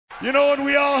You know, and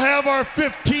we all have our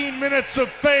 15 minutes of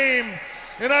fame,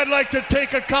 and I'd like to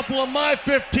take a couple of my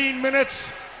 15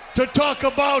 minutes to talk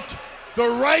about the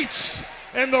rights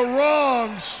and the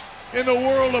wrongs in the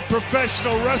world of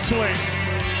professional wrestling.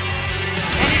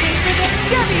 And it is for the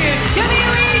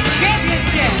WWE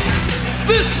Championship.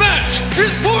 This match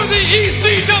is for the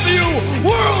ECW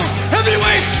World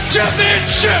Heavyweight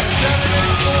Championship.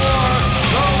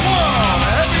 The World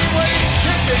Heavyweight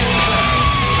Championship.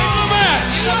 The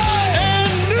match and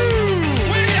new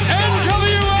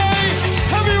NWA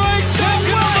Heavyweight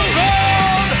Champion.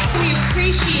 We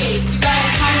appreciate you guys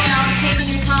coming out and taking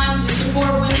your time to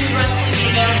support women's wrestling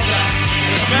in America.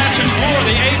 This match is for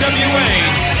the AWA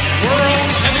World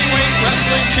Heavyweight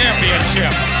Wrestling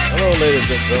Championship. Hello,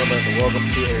 ladies and gentlemen, and welcome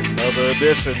to another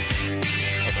edition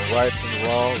of the Rights and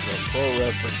Wrongs of Pro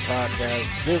Wrestling Podcast.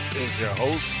 This is your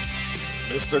host,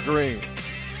 Mr. Green.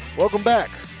 Welcome back,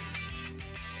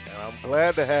 and I'm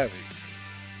glad to have you.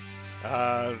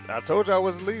 I told you I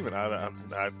wasn't leaving. I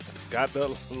got the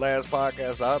last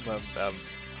podcast out, and I'm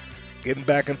getting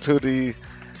back into the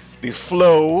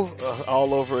flow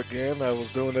all over again. I was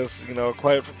doing this,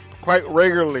 quite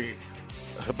regularly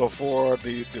before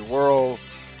the world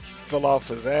fell off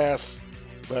his ass,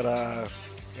 but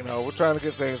we're trying to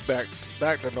get things back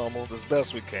to normal as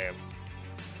best we can.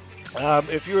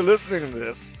 If you're listening to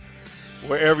this,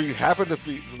 wherever you happen to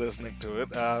be listening to it,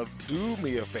 do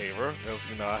me a favor, because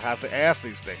I have to ask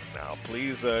these things now.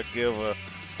 Please give a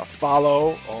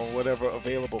follow on whatever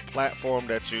available platform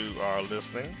that you are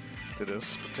listening to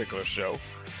this particular show.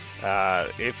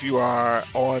 If you are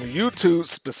on YouTube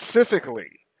specifically,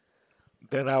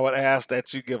 then I would ask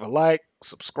that you give a like,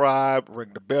 subscribe,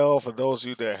 ring the bell for those of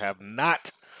you that have not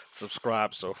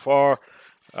subscribed so far.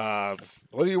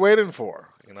 What are you waiting for?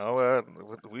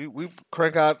 We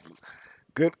crank out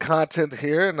good content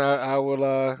here, and I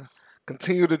will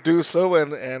continue to do so.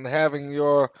 And having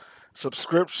your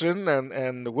subscription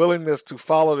and the willingness to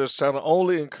follow this channel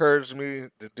only encouraged me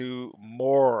to do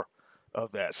more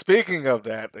of that. Speaking of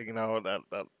that,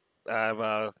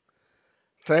 I've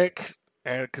thank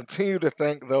and continue to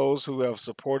thank those who have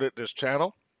supported this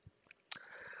channel.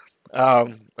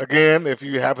 Again, if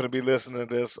you happen to be listening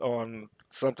to this on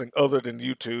something other than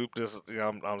YouTube,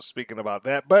 I'm speaking about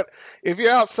that. But if you're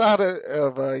outside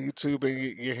of YouTube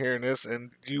and you're hearing this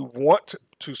and you want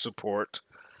to support,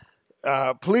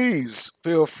 please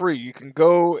feel free. You can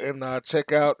go and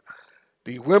check out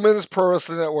the Women's Pro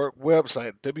Wrestling Network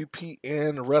website,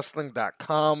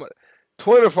 WPNWrestling.com.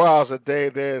 24 hours a day,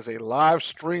 there's a live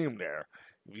stream there.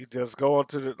 If you just go on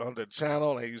the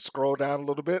channel and you scroll down a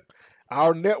little bit,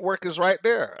 our network is right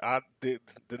there. The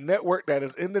network that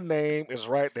is in the name is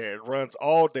right there. It runs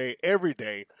all day, every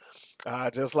day,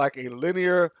 just like a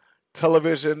linear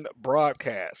television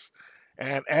broadcast.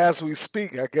 And as we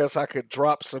speak, I guess I could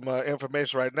drop some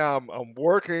information right now. I'm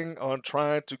working on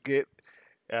trying to get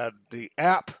the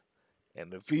app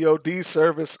and the VOD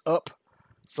service up,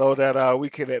 so that we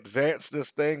can advance this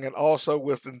thing. And also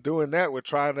within doing that, we're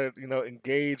trying to,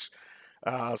 engage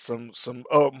some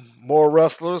more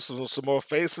wrestlers, some more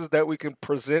faces that we can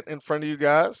present in front of you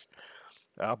guys.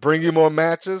 Bring you more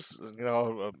matches,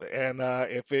 and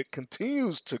if it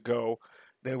continues to go,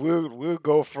 then we'll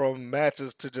go from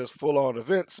matches to just full on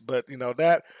events. But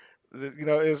that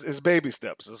is baby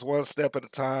steps. It's one step at a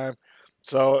time.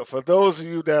 So for those of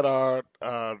you that are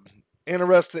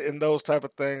interested in those type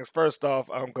of things, first off,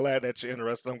 I'm glad that you're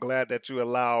interested. I'm glad that you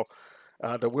allow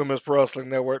the Women's Pro Wrestling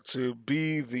Network to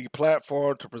be the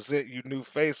platform to present you new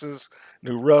faces,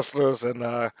 new wrestlers, and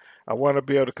I want to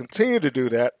be able to continue to do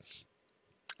that.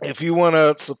 If you want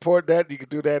to support that, you can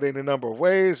do that in a number of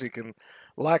ways. You can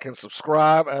like and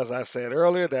subscribe. As I said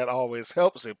earlier, that always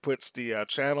helps. It puts the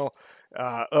channel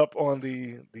up on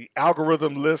the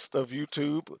algorithm list of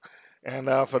YouTube. And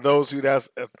for those who that's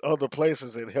other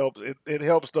places, it helps. It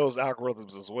helps those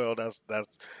algorithms as well. That's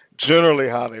generally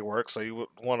how they work. So you would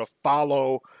want to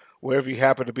follow wherever you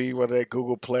happen to be, whether it's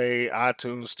Google Play,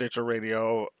 iTunes, Stitcher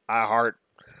Radio, iHeart,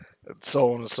 and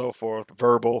so on and so forth.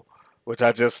 Verbal, which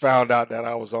I just found out that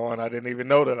I was on. I didn't even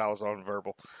know that I was on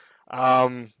Verbal.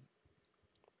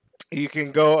 You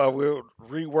can go. We're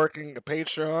reworking a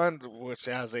Patreon, which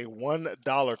has a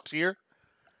 $1 tier.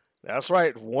 That's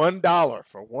right, $1.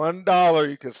 For $1,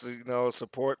 you can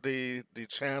support the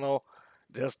channel,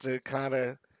 just to kind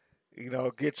of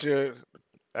get your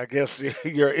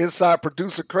inside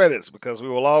producer credits, because we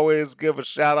will always give a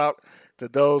shout out to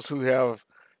those who have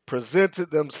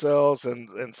presented themselves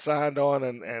and signed on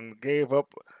and gave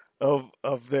up of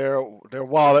their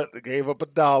wallet, gave up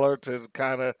 $1 to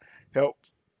kind of help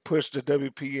push the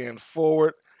WPN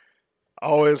forward.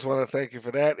 Always want to thank you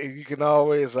for that. And you can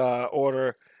always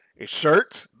order a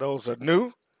shirt. Those are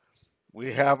new.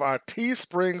 We have our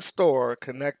Teespring store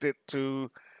connected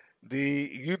to the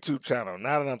YouTube channel.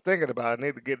 Now that I'm thinking about it, I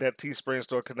need to get that Teespring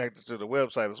store connected to the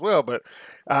website as well. But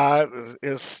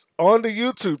it's on the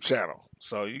YouTube channel.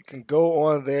 So you can go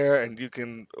on there and you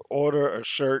can order a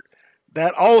shirt.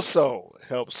 That also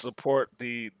helps support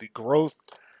the growth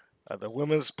of the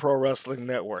Women's Pro Wrestling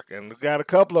Network. And we got a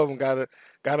couple of them,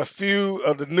 got a few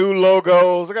of the new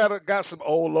logos. I got some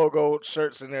old logo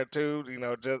shirts in there too,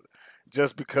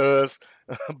 just because.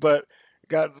 But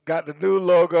got the new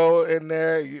logo in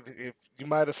there. You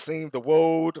might have seen the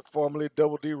Woad, formerly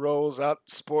Double D Rose, out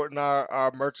sporting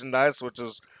our merchandise, which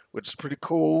is pretty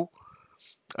cool.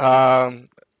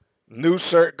 New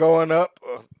shirt going up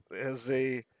is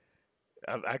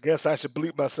I guess I should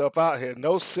bleep myself out here.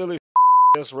 No silly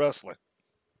just wrestling.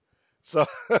 So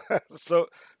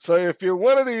so if you're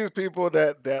one of these people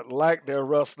that like their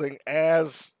wrestling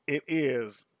as it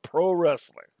is, pro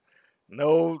wrestling,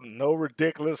 no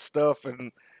ridiculous stuff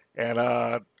and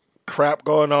crap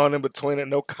going on in between it,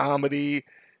 no comedy,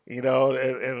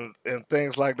 and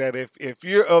things like that. If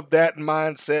you're of that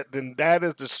mindset, then that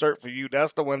is the shirt for you.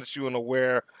 That's the one that you want to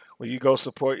wear when you go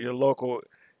support your local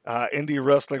indie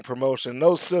wrestling promotion.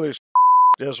 No silly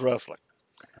just wrestling.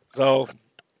 So,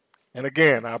 and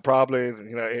again, I probably,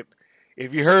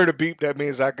 if you heard a beep, that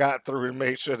means I got through and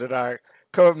made sure that I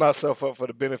covered myself up for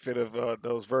the benefit of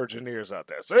those virgin ears out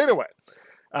there. So anyway,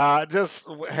 just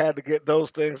had to get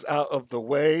those things out of the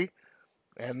way.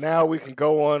 And now we can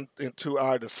go on into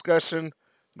our discussion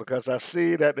because I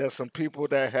see that there's some people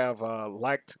that have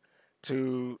liked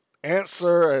to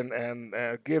answer and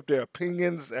give their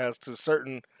opinions as to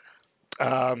certain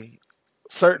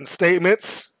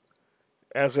statements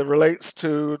as it relates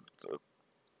to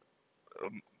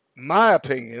my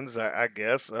opinions, I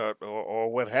guess,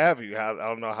 or what have you. I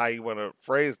don't know how you want to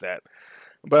phrase that,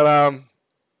 but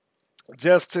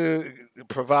just to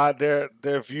provide their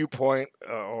viewpoint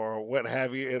or what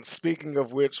have you. And speaking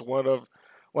of which, one of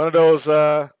those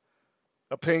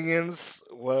opinions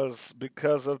was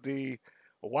because of the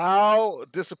 "Wow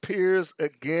disappears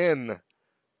again"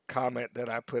 comment that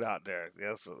I put out there.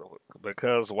 Yes,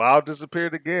 because WoW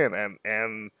disappeared again,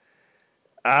 and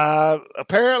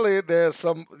apparently there's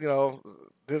some,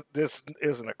 this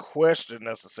isn't a question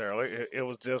necessarily. It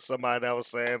was just somebody that was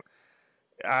saying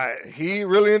he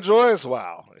really enjoys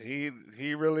WoW. He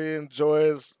really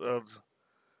enjoys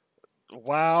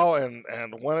WoW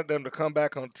and wanted them to come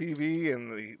back on TV,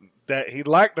 and that he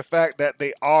liked the fact that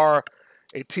they are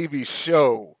a TV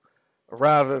show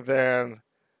rather than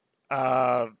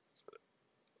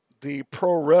the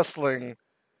pro wrestling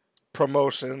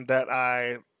promotion that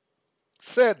I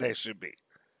said they should be.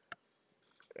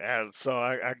 And so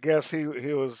I guess he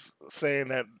was saying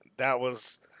that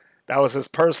was his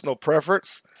personal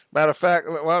preference. Matter of fact,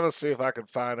 well, let's see if I can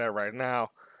find that right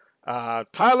now.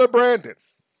 Tyler Brandon,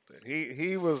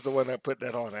 he was the one that put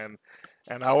that on,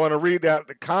 and I want to read out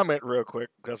the comment real quick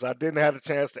because I didn't have a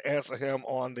chance to answer him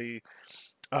on the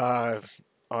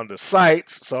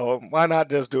sites, so why not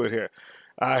just do it here?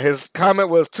 His comment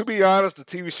was, "To be honest, the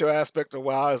TV show aspect of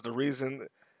WoW is the reason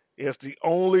it's the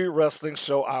only wrestling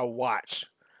show I watch.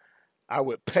 I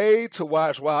would pay to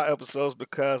watch WoW episodes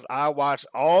because I watch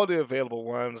all the available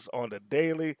ones on the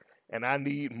daily, and I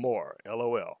need more.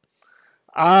 LOL."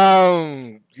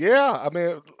 Yeah, I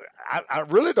mean, I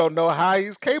really don't know how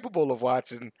he's capable of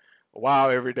watching WoW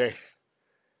every day.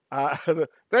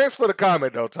 Thanks for the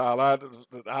comment, though, Tyler.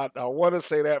 I want to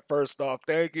say that first off.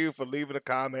 Thank you for leaving a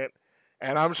comment.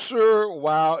 And I'm sure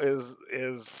WoW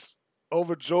is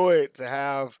overjoyed to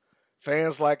have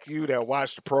fans like you that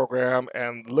watch the program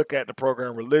and look at the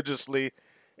program religiously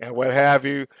and what have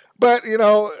you. But,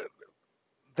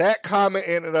 that comment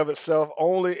in and of itself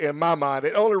only, in my mind,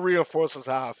 it only reinforces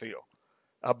how I feel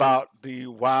about the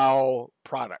WoW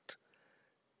product.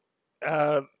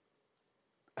 How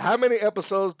many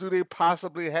episodes do they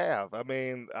possibly have? I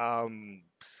mean, I'm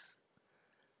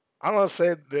going to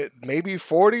say that maybe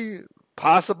 40,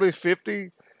 possibly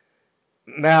 50.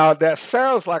 Now, that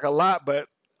sounds like a lot, but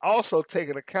also take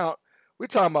into account, we're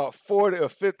talking about 40 or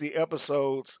 50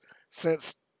 episodes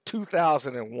since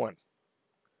 2001.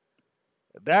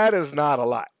 That is not a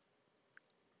lot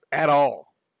at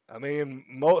all. I mean,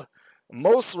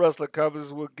 most wrestling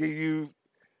companies will give you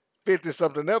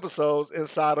 50-something episodes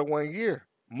inside of 1 year,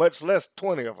 much less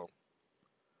 20 of them.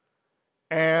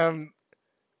 And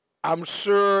I'm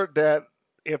sure that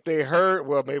if they heard,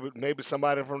 well, maybe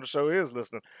somebody from the show is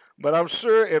listening, but I'm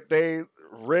sure if they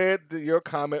read your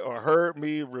comment or heard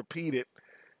me repeat it,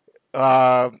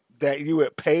 that you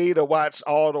would pay to watch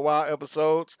all the WoW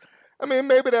episodes, I mean,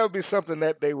 maybe that would be something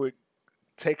that they would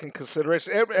take in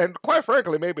consideration. And quite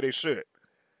frankly, maybe they should.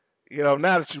 You know,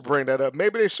 now that you bring that up,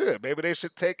 maybe they should. Maybe they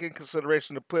should take in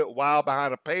consideration to put WoW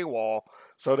behind a paywall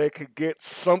so they could get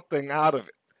something out of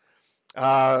it.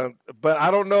 But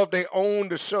I don't know if they own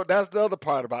the show. That's the other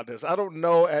part about this. I don't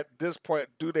know at this point,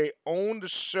 do they own the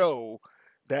show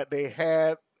that they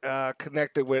had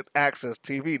connected with Access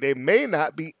TV? They may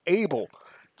not be able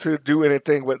to do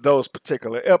anything with those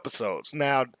particular episodes.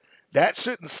 Now, that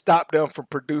shouldn't stop them from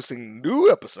producing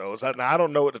new episodes. I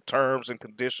don't know what the terms and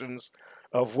conditions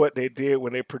of what they did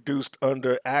when they produced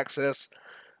under Access.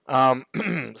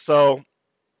 So,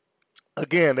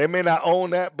 again, they may not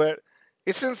own that, but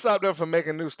it shouldn't stop them from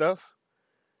making new stuff.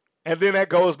 And then that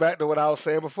goes back to what I was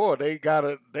saying before. They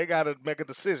gotta make a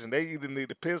decision. They either need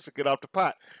to piss or get off the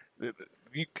pot.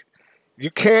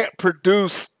 You can't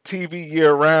produce TV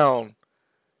year round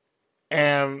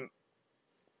and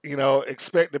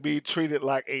expect to be treated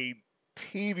like a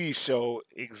TV show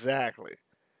exactly.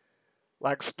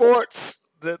 Like sports,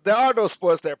 there are no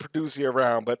sports that produce year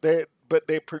round, but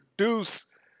they produce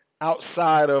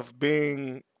outside of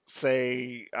being,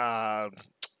 say, I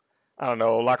don't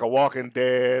know, like a Walking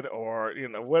Dead or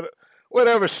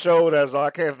whatever show that's on. I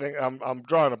can't think. I'm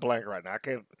drawing a blank right now.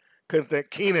 Couldn't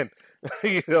think. Keenan,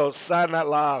 Saturday Night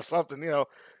Live, something.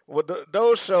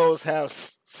 Those shows have.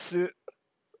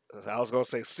 I was gonna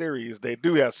say series. They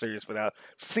do have series finales,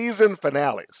 season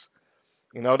finales.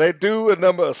 They do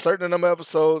a certain number of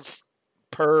episodes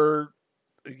per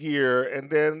year, and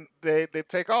then they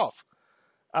take off.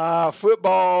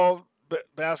 Football,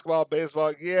 basketball,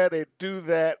 baseball, yeah, they do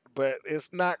that, but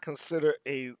it's not considered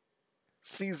a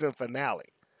season finale.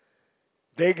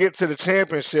 They get to the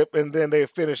championship and then they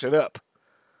finish it up.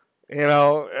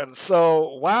 And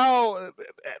so while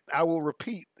I will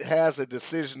repeat, has a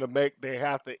decision to make, they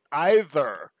have to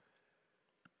either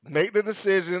make the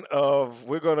decision of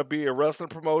we're going to be a wrestling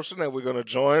promotion and we're going to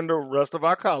join the rest of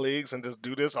our colleagues and just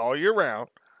do this all year round,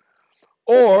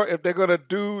 or if they're going to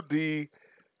do the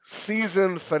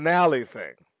season finale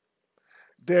thing,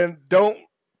 then don't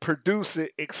produce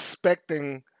it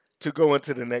expecting to go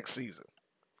into the next season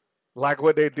like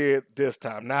what they did this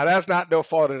time. Now, that's not their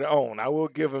fault of their own. I will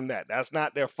give them that. That's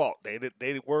not their fault. They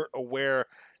weren't aware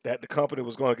that the company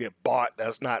was going to get bought.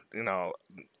 That's not,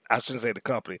 I shouldn't say the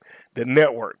company, the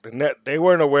network. They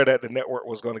weren't aware that the network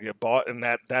was going to get bought and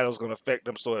that was going to affect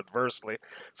them so adversely.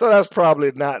 So that's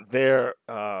probably not their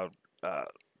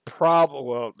problem.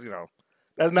 Well,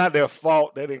 that's not their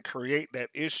fault. They didn't create that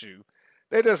issue.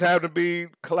 They just happen to be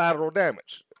collateral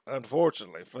damage,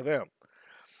 unfortunately for them.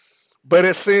 But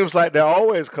it seems like they're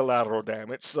always collateral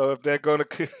damage. So if they're going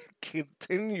to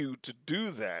continue to do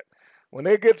that, when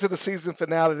they get to the season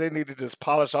finale, they need to just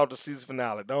polish off the season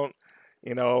finale. Don't,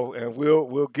 and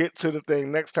we'll get to the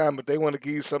thing next time. But they want to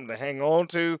give you something to hang on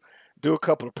to. Do a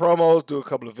couple of promos, do a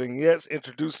couple of vignettes,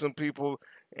 introduce some people,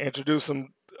 introduce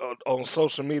them on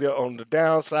social media on the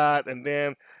downside, and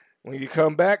then when you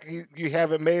come back, you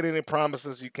haven't made any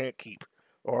promises you can't keep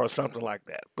or something like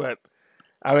that. But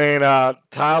I mean,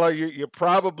 Tyler, you're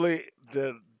probably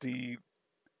the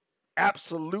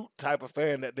absolute type of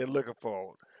fan that they're looking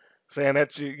for, saying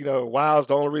that WoW's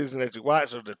the only reason that you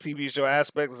watch, or the TV show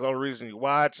aspect is the only reason you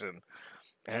watch,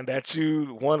 and that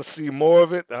you want to see more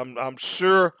of it. I'm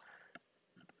sure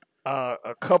a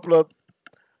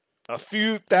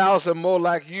few thousand more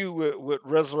like you would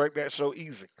resurrect that show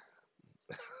easy.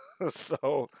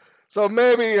 So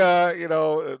maybe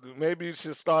maybe you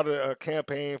should start a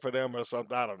campaign for them or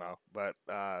something. I don't know, but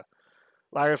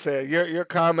like I said, your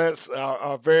comments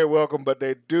are very welcome, but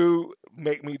they do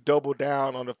make me double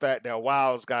down on the fact that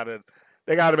WoW's got to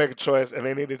make a choice, and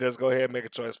they need to just go ahead and make a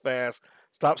choice fast.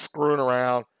 Stop screwing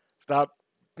around. Stop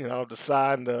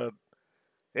deciding to,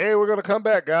 hey, we're gonna come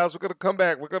back, guys. We're gonna come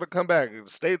back. We're gonna come back.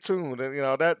 Stay tuned.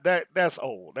 And that's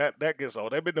old. That gets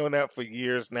old. They've been doing that for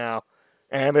years now,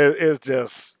 and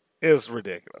it's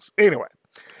ridiculous. Anyway,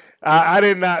 I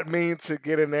did not mean to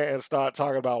get in there and start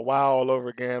talking about WoW all over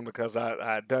again because I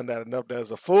had done that enough.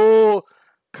 There's a full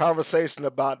conversation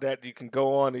about that. You can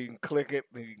go on and you can click it.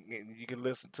 And you can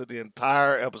listen to the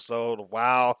entire episode of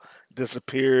WoW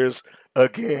Disappears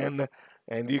Again.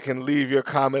 And you can leave your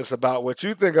comments about what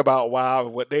you think about WoW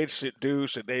and what they should do.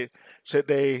 Should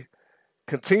they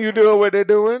continue doing what they're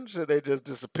doing? Should they just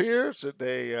disappear? Should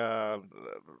they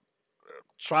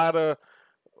try to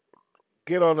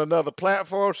get on another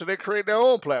platform? Should they create their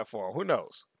own platform? Who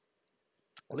knows?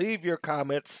 Leave your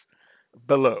comments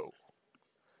below.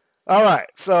 All right.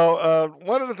 So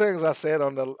one of the things I said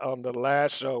on the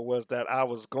last show was that I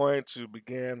was going to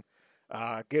begin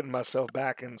getting myself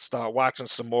back and start watching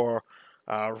some more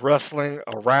wrestling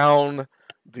around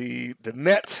the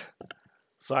net,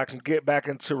 so I can get back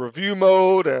into review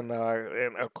mode and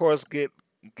of course get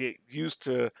used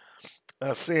to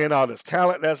seeing all this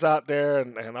talent that's out there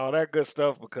and all that good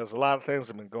stuff, because a lot of things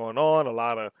have been going on, a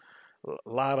lot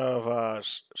of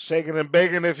shaking and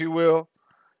baking, if you will,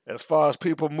 as far as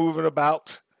people moving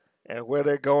about and where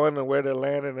they're going and where they're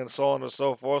landing and so on and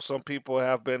so forth. Some people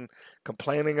have been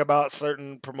complaining about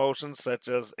certain promotions such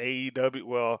as AEW.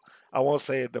 Well, I won't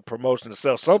say the promotion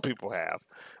itself. Some people have.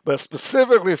 But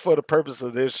specifically for the purpose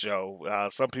of this show,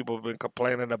 some people have been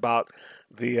complaining about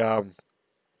the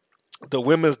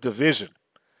women's division,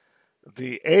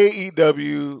 the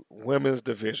AEW women's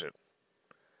division.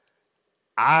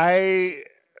 I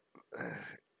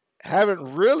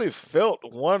haven't really felt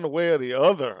one way or the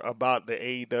other about the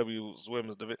AEW's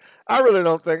women's division. I really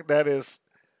don't think that is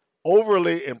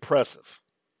overly impressive,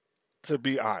 to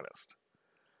be honest.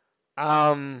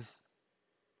 I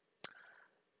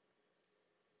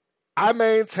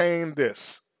maintain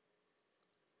this.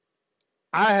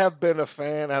 I have been a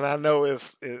fan, and I know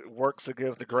it works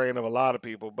against the grain of a lot of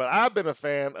people, but I've been a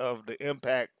fan of the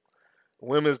Impact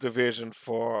women's division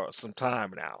for some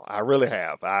time now. I really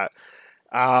have.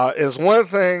 It's one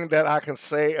thing that I can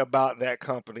say about that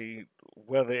company,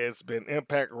 whether it's been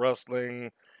Impact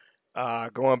Wrestling,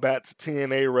 going back to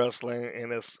TNA Wrestling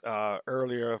in its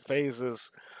earlier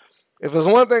phases. If there's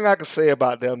one thing I can say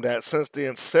about them, that since the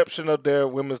inception of their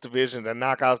women's division, the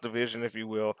Knockouts division, if you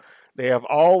will, they have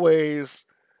always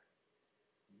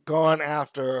gone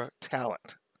after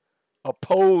talent,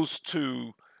 opposed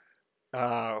to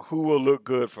who will look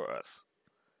good for us.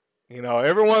 You know,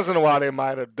 every once in a while they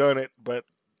might have done it, but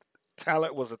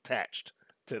talent was attached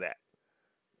to that.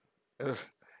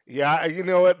 Yeah, you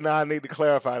know what? Now I need to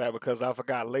clarify that, because I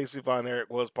forgot Lacey Von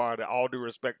Erich was part of it. All due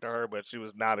respect to her, but she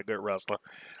was not a good wrestler.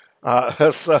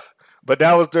 But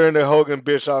that was during the Hogan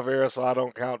Bischoff era, so I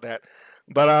don't count that.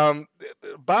 But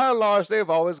by and large, they've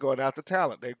always gone after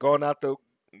talent. They've gone after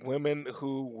women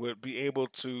who would be able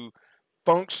to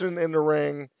function in the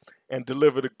ring and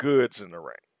deliver the goods in the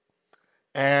ring.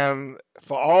 And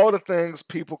for all the things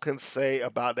people can say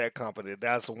about that company,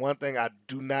 that's one thing I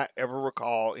do not ever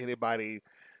recall anybody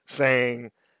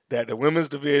saying that the women's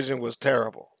division was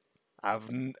terrible. I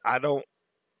don't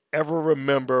ever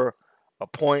remember a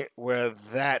point where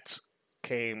that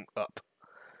came up.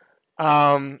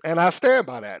 And I stand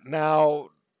by that. Now,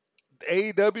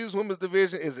 AEW's women's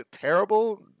division, is it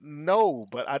terrible? No,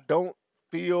 but I don't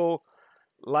feel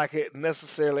like it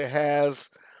necessarily has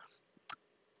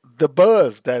the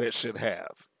buzz that it should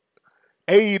have.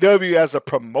 AEW as a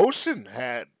promotion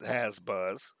has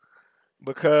buzz,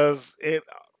 because it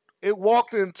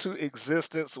walked into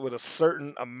existence with a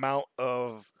certain amount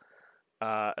of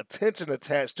attention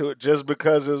attached to it, just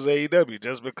because it was AEW,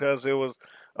 just because it was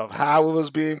of how it was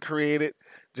being created,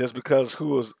 just because who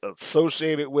was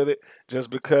associated with it, just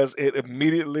because it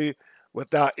immediately,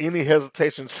 without any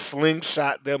hesitation,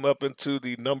 slingshot them up into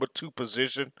the number 2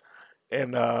 position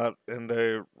in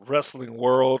the wrestling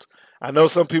world. I know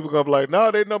some people are gonna be like, "No,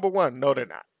 they're number 1." No, they're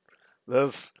not.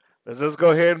 Let's just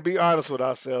go ahead and be honest with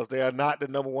ourselves. They are not the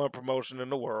number 1 promotion in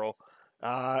the world.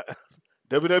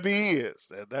 WWE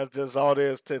is. That's just all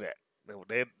there is to that.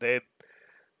 They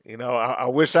you know, I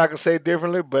wish I could say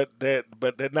differently, but they're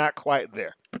not quite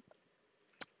there.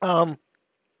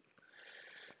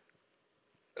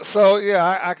 So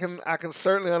yeah, I can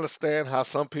certainly understand how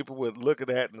some people would look at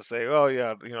that and say, "Oh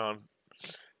yeah, you know,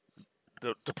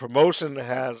 the promotion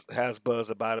has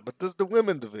buzz about it," but does the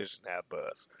women division have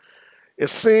buzz? It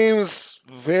seems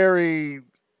very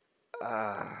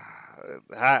how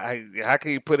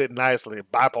can you put it nicely?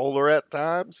 Bipolar at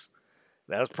times.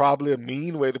 That's probably a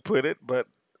mean way to put it, but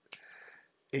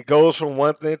it goes from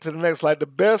one thing to the next. Like the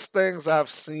best things I've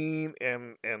seen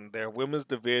in their women's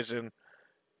division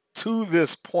to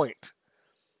this point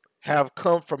have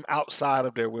come from outside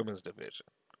of their women's division.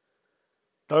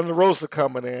 Thunder Rosa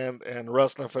coming in and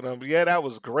wrestling for them, yeah, that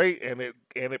was great, and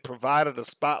it provided a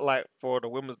spotlight for the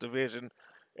women's division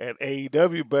at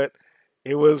AEW, but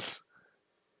it was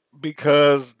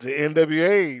because the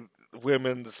NWA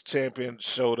women's champion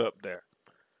showed up there.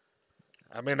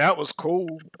 I mean, that was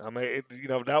cool. I mean,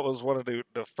 that was one of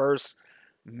the first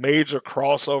major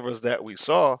crossovers that we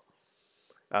saw.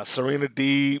 Serena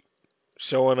Deeb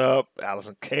showing up,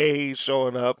 Allison Kay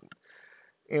showing up.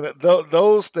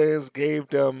 Those things gave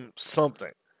them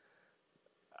something.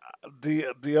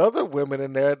 The other women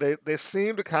in there, they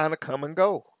seem to kind of come and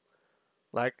go.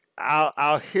 Like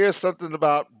I'll hear something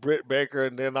about Britt Baker,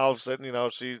 and then all of a sudden,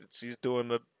 she's doing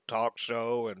the talk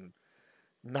show and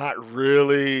not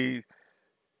really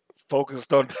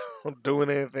focused on doing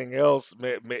anything else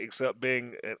except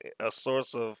being a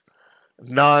source of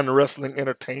non-wrestling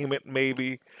entertainment.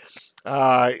 Maybe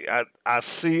I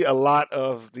see a lot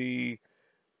of the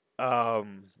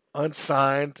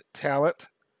unsigned talent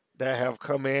that have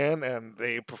come in and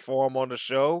they perform on the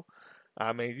show.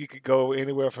 I mean, you could go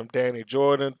anywhere from Danny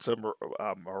Jordan to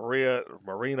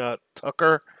Marina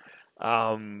Tucker.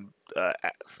 Well,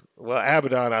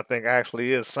 Abaddon, I think,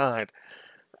 actually is signed.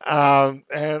 And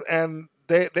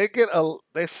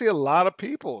they see a lot of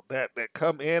people that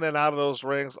come in and out of those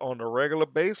rings on a regular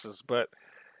basis. But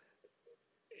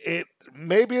it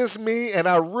maybe it's me, and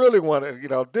I really want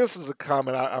to. This is a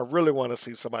comment. I really want to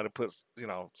see somebody put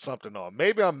something on.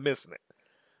 Maybe I'm missing it,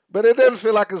 but it doesn't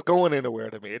feel like it's going anywhere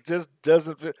to me. It just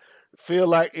doesn't feel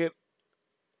like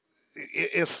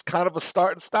it's kind of a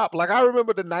start and stop. Like I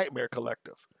remember the Nightmare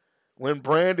Collective when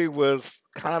Brandy was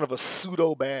kind of a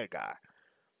pseudo bad guy,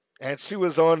 and she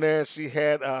was on there. And she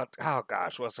had oh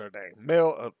gosh, what's her name?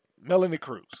 Melanie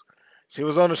Cruz. She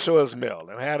was on the show as Mel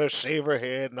and had her shave her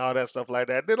head and all that stuff like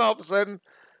that. Then all of a sudden,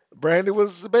 Brandy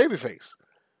was the babyface,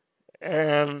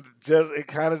 and it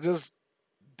kind of just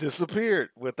disappeared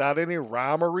without any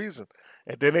rhyme or reason.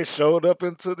 And then they showed up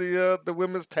into the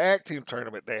women's tag team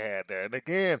tournament they had there, and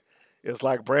again, it's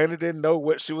like Brandy didn't know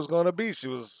what she was going to be. She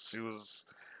was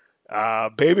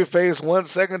babyface 1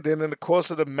 second, then in the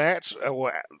course of the match,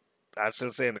 well, I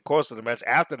should say in the course of the match,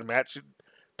 after the match, she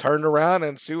turned around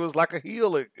and she was like a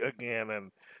heel again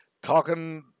and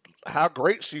talking how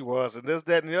great she was and this,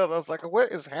 that, and the other. I was like,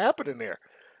 what is happening there?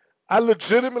 I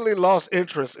legitimately lost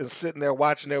interest in sitting there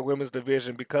watching their women's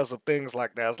division because of things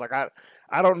like that. It's like I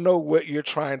don't know what you're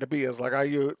trying to be. It's like, are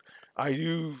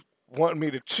you wanting me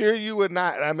to cheer you or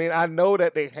not? I mean, I know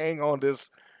that they hang on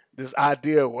this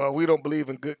idea, well, we don't believe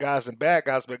in good guys and bad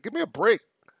guys, but give me a break.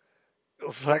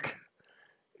 It's like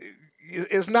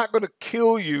it's not going to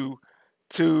kill you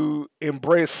to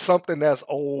embrace something that's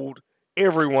old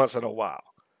every once in a while.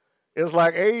 It's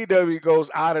like AEW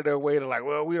goes out of their way to like,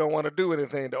 well, we don't want to do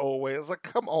anything the old way. It's like,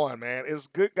 come on, man. It's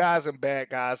good guys and bad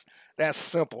guys. That's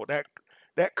simple.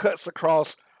 That cuts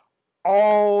across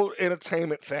all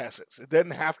entertainment facets. It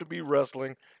doesn't have to be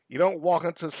wrestling. You don't walk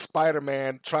into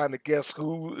Spider-Man trying to guess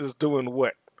who is doing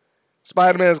what.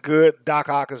 Spider-Man's good, Doc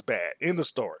Ock is bad. End of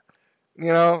story.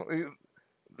 You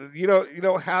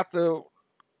don't have to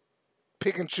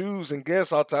pick and choose and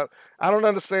guess all the time. I don't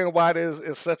understand why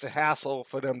it's such a hassle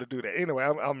for them to do that. Anyway,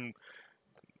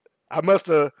 I must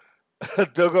have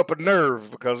dug up a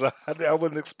nerve because I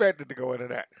wasn't expected to go into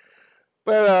that.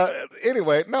 But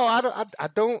anyway, no, I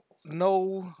don't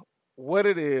know what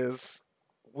it is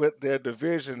with their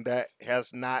division that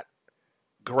has not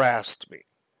grasped me.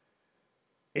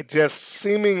 It just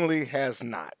seemingly has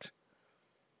not.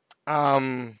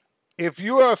 If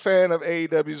you are a fan of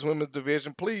AEW's women's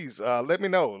division, please let me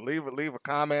know. Leave a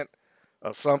comment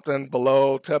or something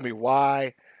below. Tell me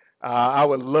why. I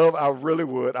would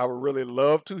really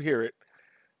love to hear it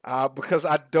because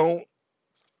I don't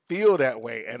feel that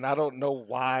way, and I don't know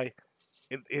why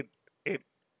it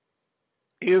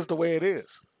is the way it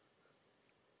is.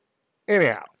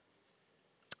 Anyhow,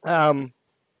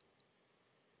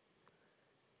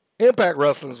 Impact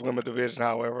Wrestling's women's division,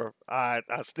 however, I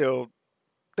still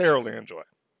thoroughly enjoy.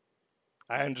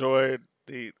 I enjoyed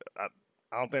I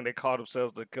don't think they call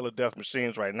themselves the Killer Death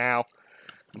Machines right now,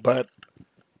 but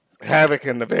Havoc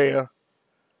and Nevaeh,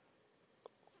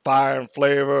 Fire and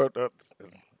Flavor.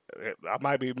 I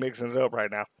might be mixing it up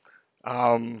right now.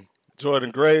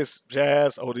 Jordan Grace,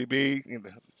 Jazz, ODB,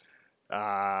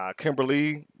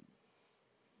 Kimberly,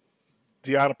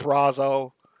 Deonna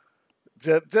Purrazzo,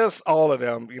 just all of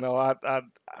them.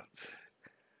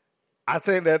 I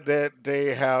think that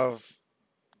they have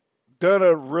done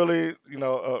a really,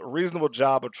 a reasonable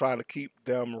job of trying to keep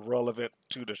them relevant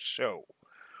to the show.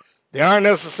 They aren't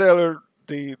necessarily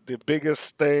the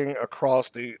biggest thing across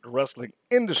the wrestling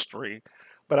industry,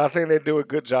 but I think they do a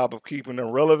good job of keeping them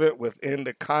relevant within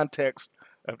the context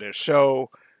of their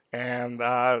show, and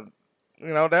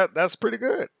that's pretty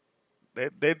good.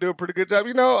 They do a pretty good job,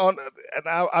 and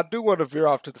I do want to veer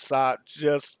off to the side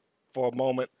just for a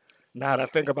moment. Now that I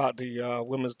think about the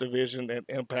women's division and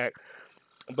Impact,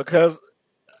 because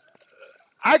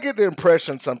I get the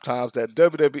impression sometimes that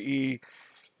WWE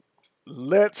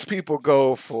lets people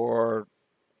go for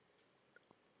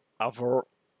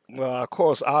well, of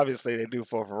course, obviously they do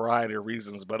for a variety of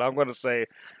reasons, but I'm going to say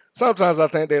sometimes I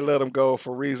think they let them go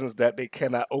for reasons that they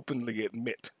cannot openly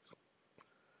admit.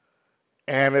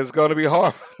 And it's going to be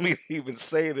hard for me to even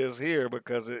say this here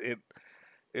because it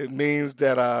means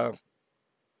that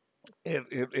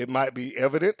it might be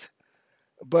evident.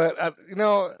 But,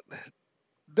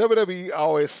 WWE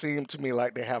always seemed to me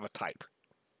like they have a type.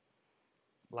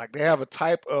 Like they have a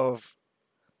type of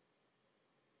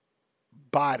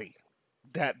body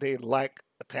that they like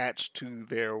attached to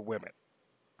their women.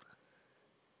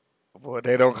 Well,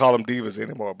 they don't call them divas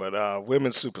anymore, but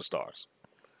women superstars.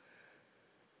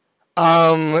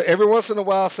 Every once in a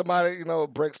while, somebody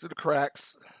breaks through the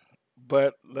cracks,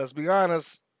 but let's be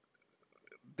honest,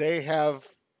 they have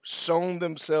shown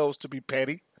themselves to be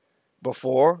petty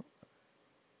before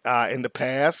in the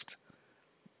past.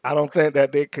 I don't think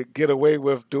that they could get away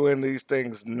with doing these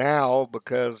things now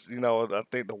because, I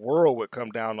think the world would come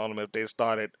down on them if they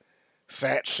started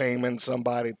fat shaming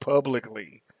somebody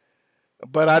publicly.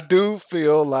 But I do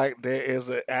feel like there is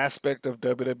an aspect of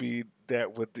WWE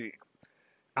that with the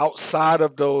outside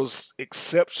of those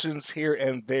exceptions here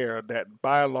and there that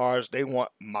by and large they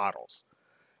want models.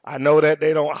 I know that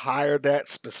they don't hire that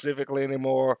specifically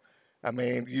anymore. I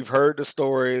mean, you've heard the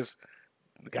stories.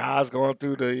 The guys going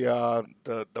through the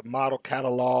model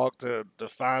catalog to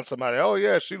find somebody. Oh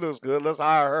yeah, she looks good. Let's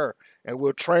hire her, and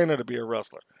we'll train her to be a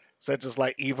wrestler. Such as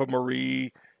like Eva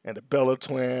Marie and the Bella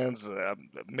Twins,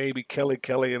 maybe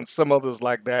Kelly and some others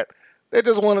like that. They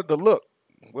just wanted to look.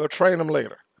 We'll train them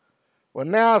later. Well,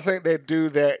 now I think they do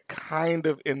that kind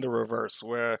of in the reverse,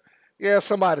 where yeah,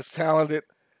 somebody's talented,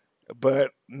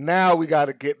 but now we got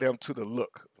to get them to the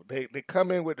look. They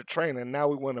come in with the training. Now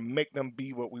we want to make them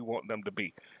be what we want them to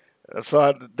be.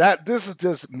 So this is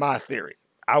just my theory.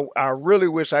 I really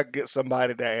wish I could get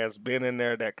somebody that has been in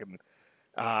there that can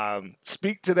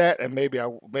speak to that, and maybe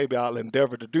I'll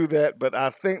endeavor to do that. But I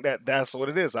think that that's what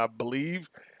it is. I believe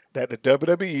that the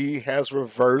WWE has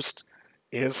reversed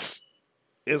its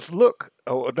look,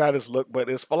 or not its look, but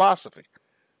its philosophy.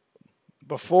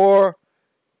 Before,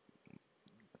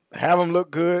 have them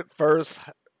look good first.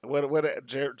 What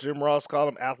Jim Ross called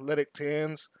them, athletic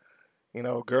tens.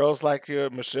 Girls like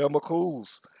your Michelle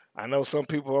McCool's. I know some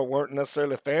people weren't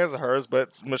necessarily fans of hers, but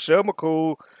Michelle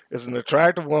McCool is an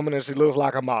attractive woman, and she looks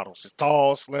like a model. She's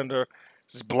tall, slender,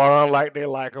 she's blonde like they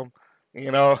like them.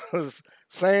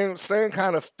 Same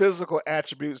kind of physical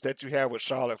attributes that you have with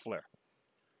Charlotte Flair.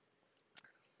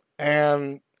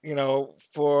 And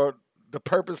for the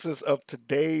purposes of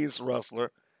today's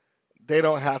wrestler, they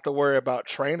don't have to worry about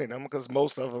training them because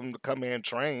most of them come in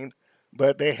trained,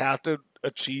 but they have to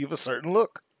achieve a certain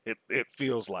look. It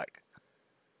feels like,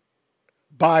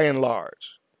 by and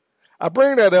large. I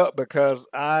bring that up because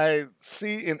I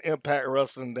see in Impact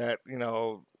Wrestling that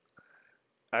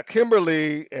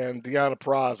Kimberly and Deonna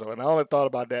Purrazzo, and I only thought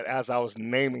about that as I was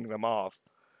naming them off,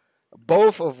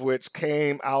 both of which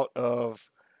came out of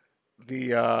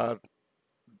the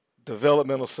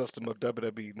developmental system of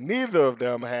WWE. Neither of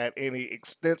them had any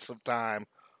extensive time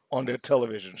on their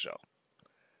television show.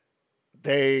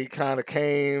 They kind of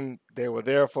came, they were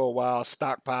there for a while,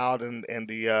 stockpiled in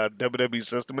the WWE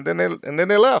system, and then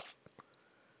they left.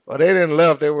 Well, they didn't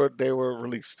leave; they were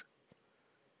released.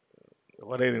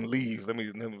 Well, they didn't leave. Let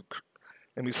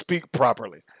me speak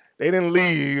properly. They didn't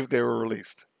leave; they were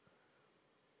released.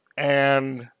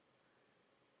 And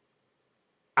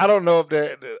I don't know if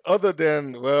that, other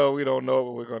than, well, we don't know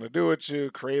what we're going to do with you.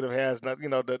 Creative has not,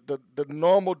 the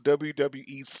normal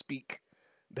WWE speak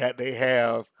that they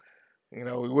have.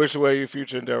 We wish away your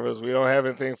future endeavors. We don't have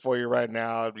anything for you right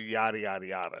now. Yada yada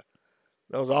yada.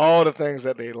 Those are all the things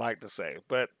that they like to say.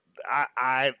 But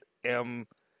I am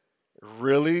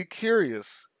really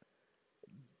curious.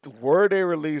 Were they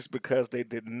released because they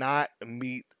did not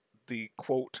meet the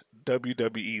quote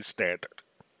WWE standard?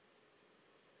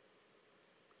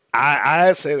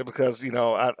 I say that because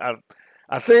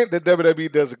I think that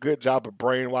WWE does a good job of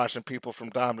brainwashing people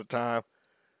from time to time,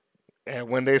 and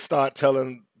when they start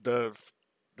telling the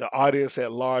audience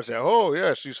at large that, oh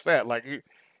yeah, she's fat, like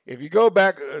if you go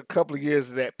back a couple of years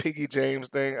to that Piggy James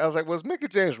thing, I was like, was Mickie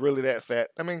James really that fat?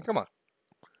 I mean, come on,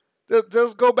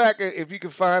 just go back if you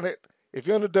can find it. If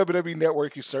you're on the WWE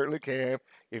Network, you certainly can.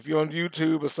 If you're on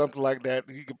YouTube or something like that,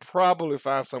 you can probably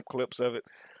find some clips of it.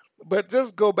 But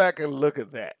just go back and look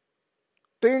at that.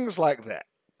 Things like that.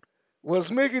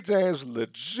 Was Mickie James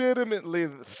legitimately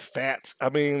fat? I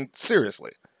mean,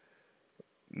 seriously.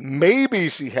 Maybe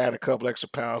she had a couple extra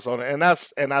pounds on it,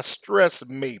 and I stress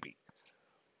maybe.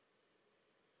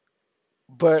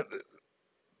 But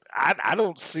I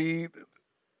didn't see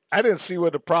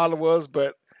what the problem was,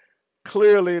 but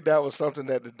clearly that was something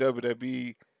that the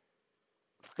WWE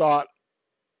thought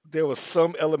there was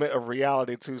some element of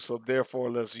reality to, so therefore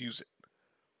let's use it.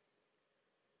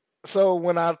 So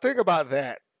when I think about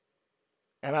that,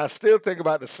 and I still think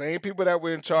about the same people that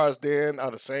were in charge then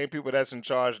are the same people that's in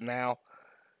charge now,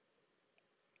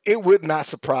 it would not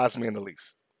surprise me in the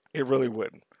least. It really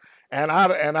wouldn't. And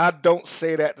I don't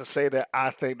say that to say that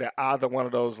I think that either one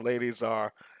of those ladies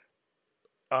are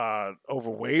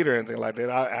overweight or anything like that.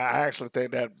 I actually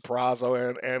think that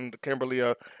Peraza and Kimberly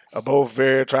are both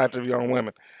very attractive young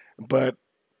women. But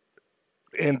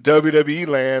in WWE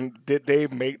land, did they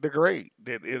make the grade?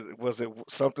 Was it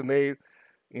something they,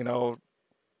 you know,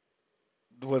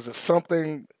 was it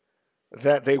something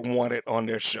that they wanted on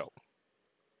their show?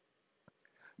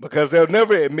 Because they'll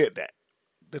never admit that.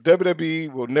 The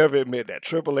WWE will never admit that.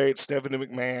 Triple H, Stephanie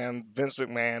McMahon, Vince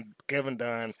McMahon, Kevin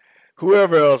Dunn,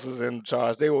 whoever else is in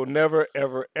charge, they will never,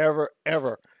 ever, ever,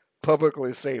 ever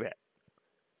publicly say that.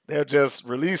 They'll just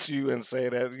release you and say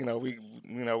that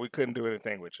we couldn't do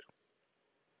anything with you.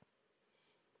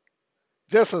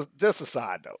 Just a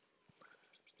side note.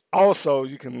 Also,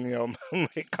 you can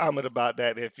make comment about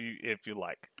that if you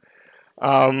like.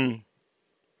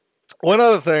 One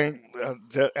other thing,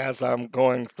 as I'm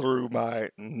going through my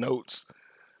notes,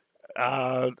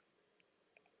 I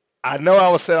know I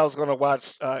was going to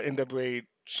watch NWA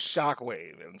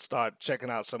Shockwave and start checking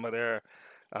out some of their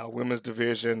women's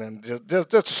division and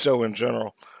just a show in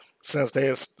general. Since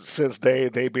they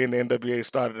being the NWA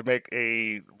started to make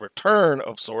a return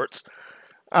of sorts,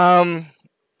 I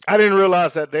didn't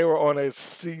realize that they were on a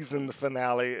season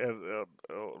finale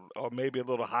or maybe a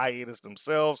little hiatus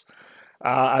themselves.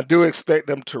 I do expect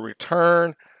them to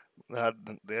return.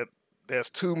 There's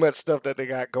too much stuff that they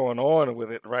got going on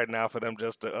with it right now for them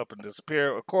just to up and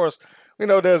disappear. Of course,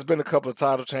 there's been a couple of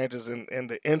title changes in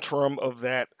the interim of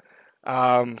that.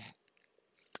 And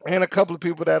a couple of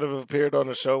people that have appeared on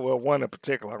the show, well, one in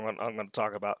particular I'm going to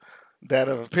talk about, that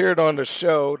have appeared on the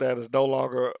show that is no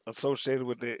longer associated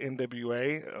with the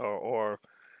NWA or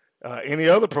any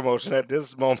other promotion at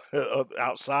this moment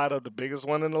outside of the biggest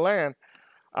one in the land.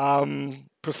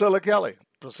 Priscilla Kelly,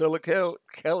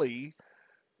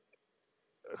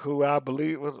 who I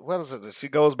believe what is it? She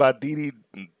goes by Dee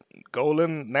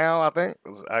Golan now, I think.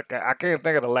 I can't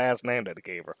think of the last name that they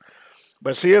gave her.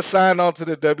 But she is signed on to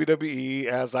the WWE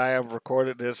as I have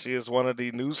recorded this. She is one of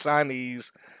the new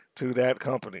signees to that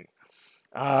company.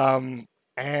 And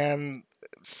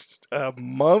a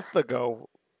month ago,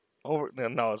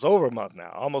 it's over a month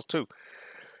now, almost 2.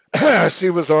 She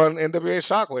was on NWA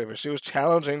Shockwave, and she was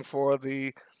challenging for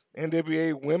the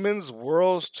NWA Women's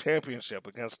World Championship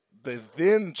against the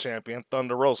then champion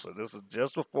Thunder Rosa. This is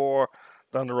just before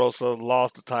Thunder Rosa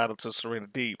lost the title to Serena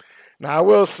Deeb. Now, I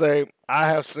will say I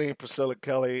have seen Priscilla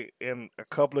Kelly in a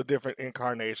couple of different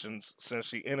incarnations since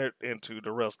she entered into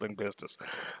the wrestling business.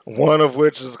 One of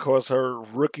which is, of course, her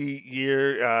rookie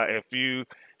year. If you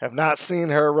have not seen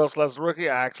her wrestle as a rookie,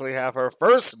 I actually have her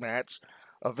first match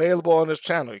available on this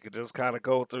channel. You can just kind of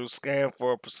go through, scan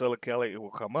for Priscilla Kelly, it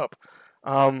will come up.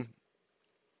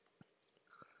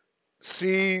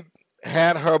 She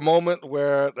had her moment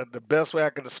where the best way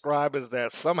I can describe is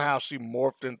that somehow she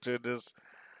morphed into this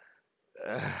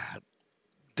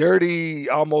dirty,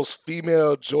 almost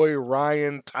female Joey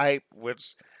Ryan type,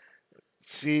 which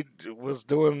she was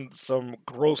doing some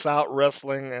gross out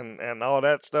wrestling and all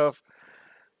that stuff,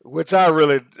 which I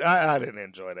didn't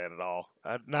enjoy that at all.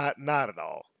 Not at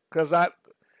all. Because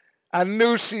I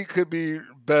knew she could be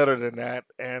better than that,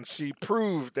 and she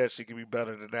proved that she could be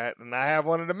better than that. And I have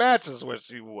one of the matches where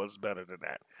she was better than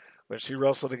that, when she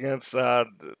wrestled against Aja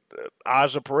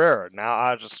Pereira, now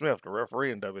Aja Smith, the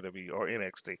referee in WWE or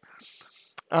NXT.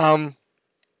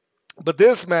 But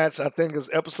this match, I think, is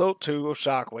episode 2 of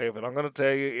Shockwave, and I'm going to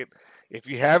tell you, if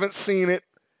you haven't seen it,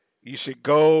 you should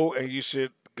go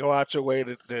out your way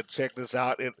to check this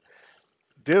out.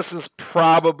 This is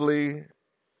probably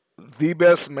the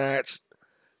best match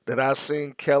that I've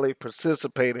seen Kelly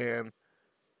participate in,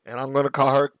 and I'm going to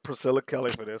call her Priscilla Kelly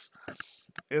for this,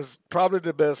 is probably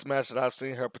the best match that I've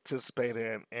seen her participate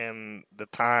in the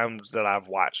times that I've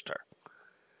watched her.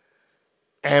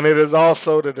 And it is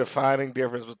also the defining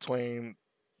difference between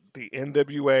the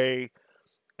NWA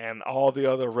and all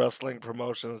the other wrestling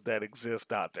promotions that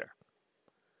exist out there.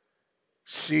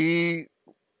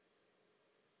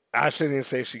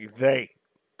 They,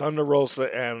 Thunder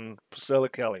Rosa and Priscilla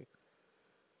Kelly,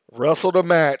 wrestled a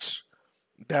match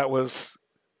that was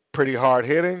pretty hard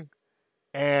hitting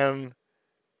and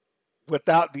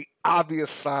without the obvious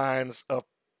signs of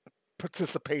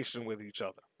participation with each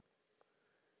other.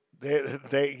 They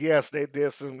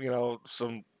did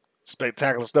some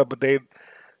spectacular stuff, but they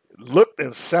looked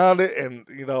and sounded and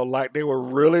like they were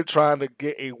really trying to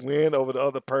get a win over the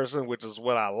other person, which is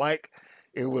what I like.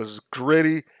 It was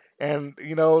gritty, and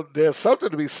there's something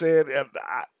to be said. And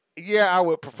I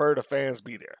would prefer the fans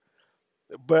be there,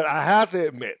 but I have to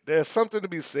admit there's something to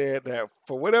be said that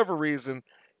for whatever reason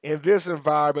in this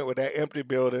environment with that empty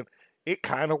building, it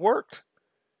kind of worked.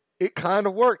 It kind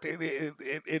of worked.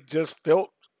 It just felt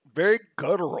very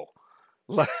guttural.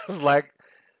 Like,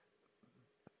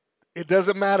 it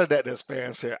doesn't matter that there's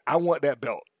fans here. I want that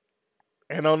belt.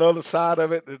 And on the other side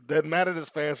of it, it doesn't matter there's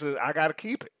fans here. I got to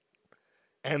keep it.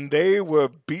 And they were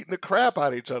beating the crap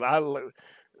out of each other.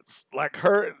 Like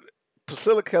her,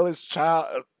 Priscilla Kelly's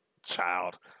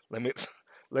child.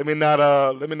 Let me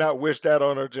not wish that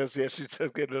on her just yet. She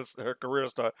just getting her career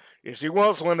start. If she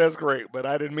wants one, that's great. But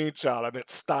I didn't mean child. I meant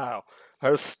style.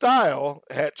 Her style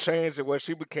had changed to where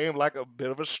she became like a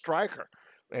bit of a striker.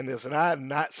 And I had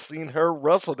not seen her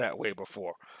wrestle that way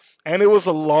before. And it was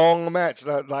a long match.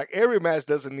 Like, every match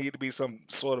doesn't need to be some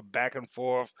sort of back and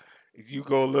forth. You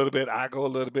go a little bit, I go a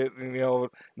little bit,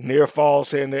 near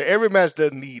falls here and there. Every match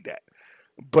doesn't need that.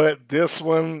 But this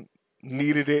one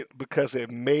needed it because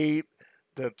it made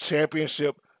the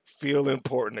championship feel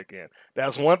important again.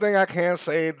 That's one thing I can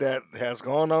say that has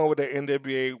gone on with the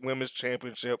NWA Women's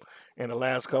Championship in the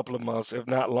last couple of months, if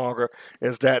not longer,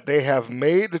 is that they have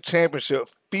made the championship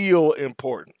feel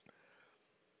important.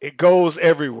 It goes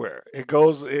everywhere. It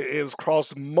is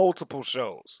across multiple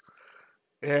shows.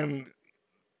 And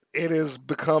it has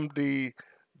become the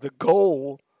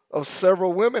goal of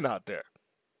several women out there.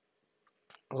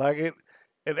 Like, it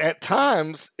at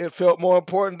times, it felt more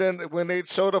important than when they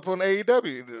showed up on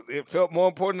AEW. It felt more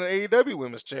important than AEW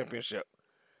Women's Championship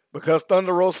because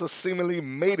Thunder Rosa seemingly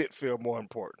made it feel more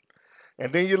important.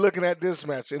 And then you're looking at this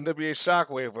match, NWA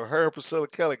Shockwave, or her and Priscilla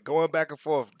Kelly going back and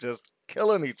forth, just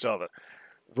killing each other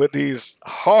with these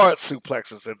hard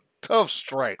suplexes and tough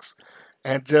strikes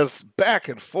and just back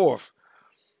and forth.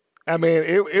 I mean,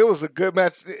 it was a good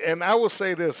match. And I will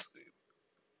say this.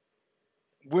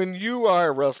 When you are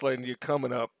a wrestler and you're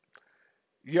coming up,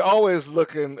 you're always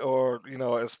looking, or,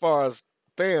 as far as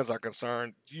fans are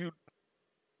concerned, you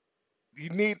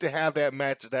need to have that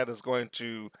match that is going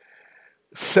to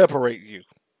separate you.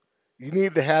 You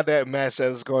need to have that match that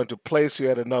is going to place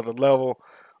you at another level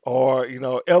or,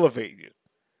 elevate you.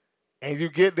 And you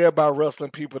get there by wrestling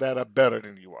people that are better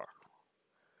than you are.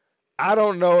 I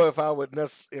don't know if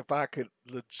if I could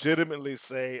legitimately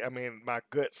say. I mean, my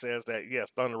gut says that yes,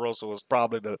 Thunder Rosa was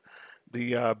probably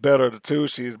the better of the two.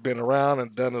 She's been around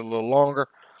and done it a little longer,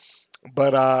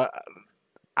 but I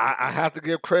have to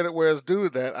give credit where it's due.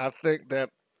 That I think that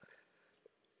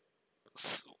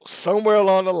somewhere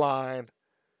along the line,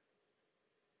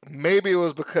 maybe it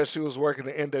was because she was working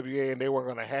the NWA and they weren't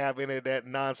going to have any of that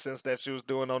nonsense that she was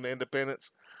doing on the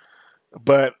independents,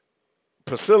 but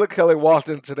Priscilla Kelly walked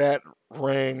into that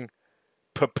ring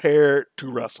prepared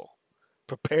to wrestle,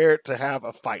 prepared to have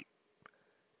a fight,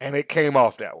 and it came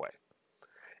off that way.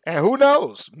 And who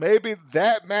knows, maybe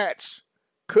that match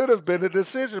could have been a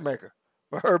decision maker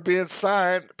for her being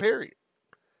signed, period.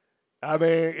 I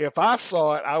mean, if I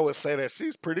saw it, I would say that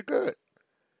she's pretty good.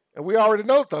 And we already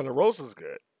know Thunder Rosa's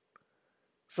good.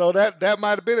 So that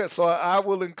might have been it. So I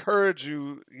will encourage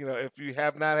you, if you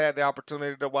have not had the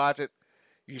opportunity to watch it,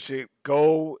 you should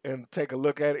go and take a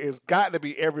look at it. It's got to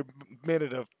be every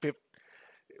minute of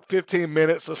 15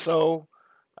 minutes or so,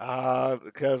 but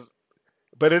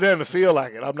it doesn't feel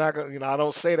like it. I'm not gonna, I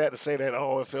don't say that to say that,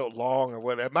 it felt long or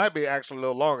whatever. It might be actually a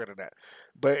little longer than that.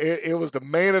 But it was the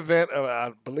main event of,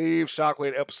 I believe,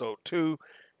 Shockwave episode 2,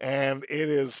 and it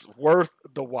is worth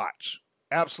the watch.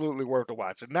 Absolutely worth the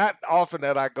watch. And not often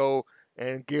that I go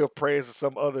and give praise to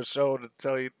some other show to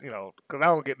tell you, because I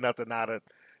don't get nothing out of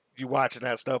you watching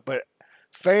that stuff, but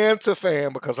fan to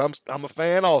fan, because I'm a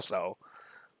fan also,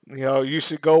 you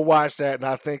should go watch that, and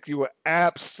I think you will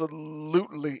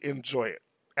absolutely enjoy it.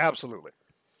 Absolutely.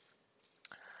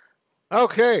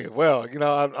 Okay, well,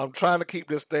 I'm trying to keep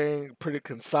this thing pretty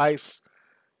concise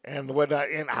and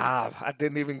whatnot, and I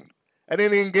didn't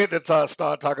even get to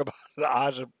start talking about the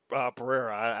Aja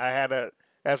Pereira. I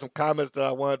had some comments that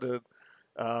I wanted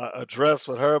to address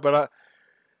with her, but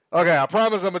okay, I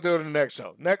promise I'm going to do it in the next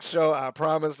show. Next show, I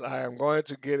promise I am going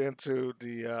to get into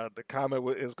the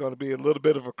comment. Is going to be a little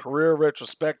bit of a career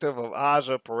retrospective of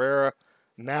Aja Pereira,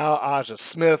 now Aja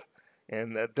Smith,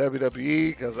 in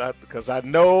WWE, because I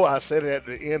know I said it at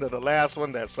the end of the last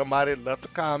one that somebody left a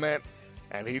comment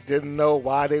and he didn't know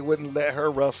why they wouldn't let her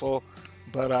wrestle.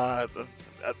 But I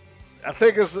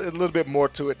think it's a little bit more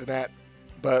to it than that.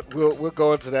 But we'll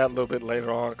go into that a little bit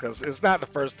later on, because it's not the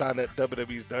first time that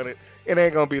WWE's done it. It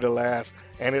ain't gonna be the last,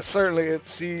 and it certainly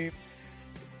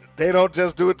they don't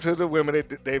just do it to the women.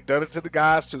 They've done it to the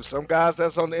guys too. Some guys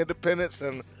that's on the independents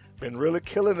and been really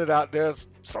killing it out there.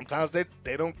 Sometimes they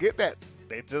don't get that.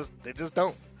 They just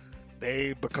don't.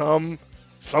 They become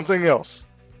something else.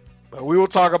 But we will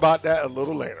talk about that a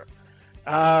little later.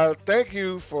 Thank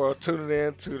you for tuning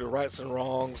in to the Rights and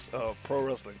Wrongs of Pro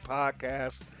Wrestling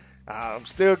Podcast. I'm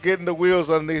still getting the wheels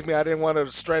underneath me. I didn't want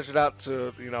to stretch it out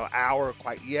to hour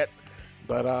quite yet,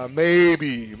 but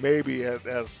maybe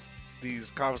as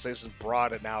these conversations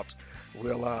broaden out,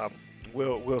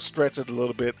 we'll stretch it a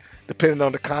little bit depending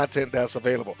on the content that's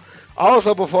available.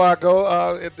 Also, before I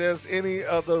go, if there's any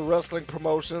other wrestling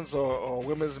promotions or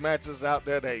women's matches out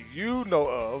there that you know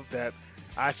of that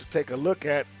I should take a look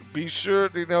at, be sure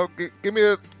to give me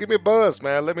a buzz,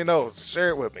 man. Let me know. Share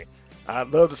it with me.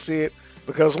 I'd love to see it,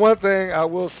 because one thing I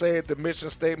will say, the mission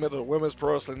statement of the Women's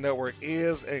Pro Wrestling Network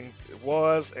is and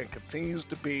was and continues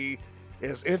to be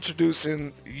is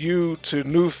introducing you to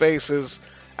new faces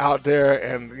out there,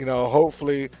 and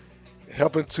hopefully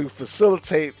helping to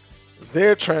facilitate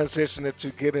their transition to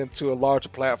get into a larger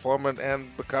platform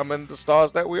and becoming the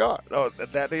stars that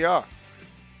that they are.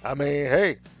 I mean,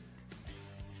 hey,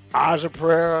 Aja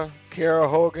Pereira, Kara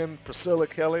Hogan, Priscilla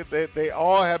Kelly, they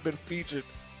all have been featured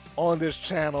on this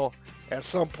channel at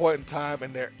some point in time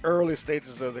in their early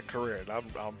stages of their career. And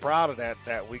I'm proud of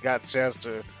that we got a chance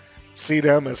to see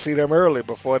them early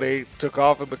before they took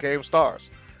off and became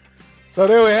stars. So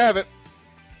there we have it.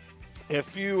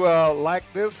 If you like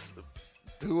this,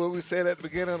 do what we said at the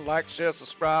beginning: like, share,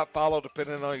 subscribe, follow,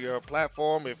 depending on your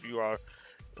platform. If you are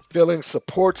feeling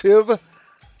supportive,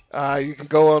 you can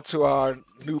go onto our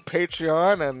new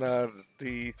Patreon, and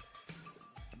the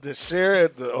share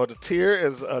or the tier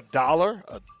is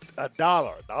 $1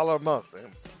 a month.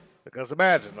 And because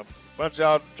imagine a bunch of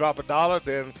y'all drop $1,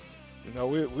 then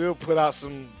we'll put out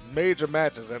some major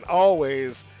matches. And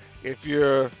always, if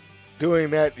you're doing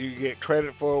that, you get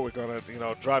credit for it. We're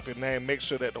gonna drop your name, make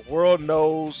sure that the world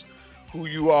knows who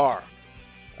you are.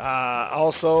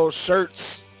 Also,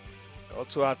 shirts. Go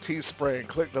to our Teespring.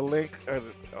 Click the link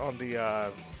on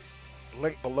the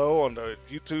link below on the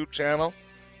YouTube channel.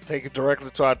 Take it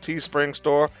directly to our Teespring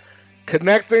store.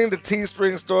 Connecting the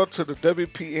Teespring store to the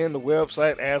WPN, the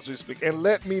website, as we speak. And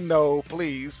let me know,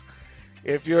 please,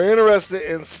 if you're interested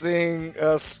in seeing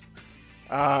us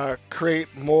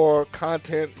create more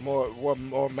content,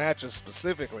 more matches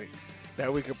specifically,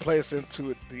 that we can place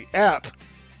into the app.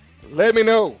 Let me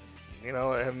know.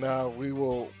 And we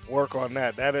will work on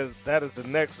that. That is the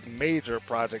next major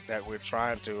project that we're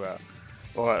trying to,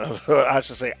 or I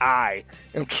should say I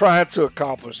am trying to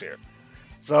accomplish here.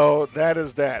 So that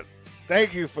is that.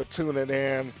 Thank you for tuning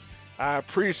in. I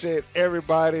appreciate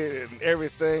everybody and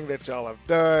everything that y'all have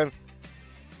done.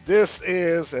 This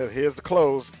is, and here's the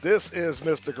close, this is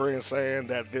Mr. Green saying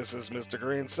that this is Mr.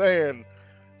 Green saying,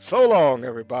 so long,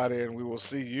 everybody, and we will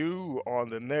see you on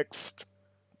the next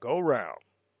go round.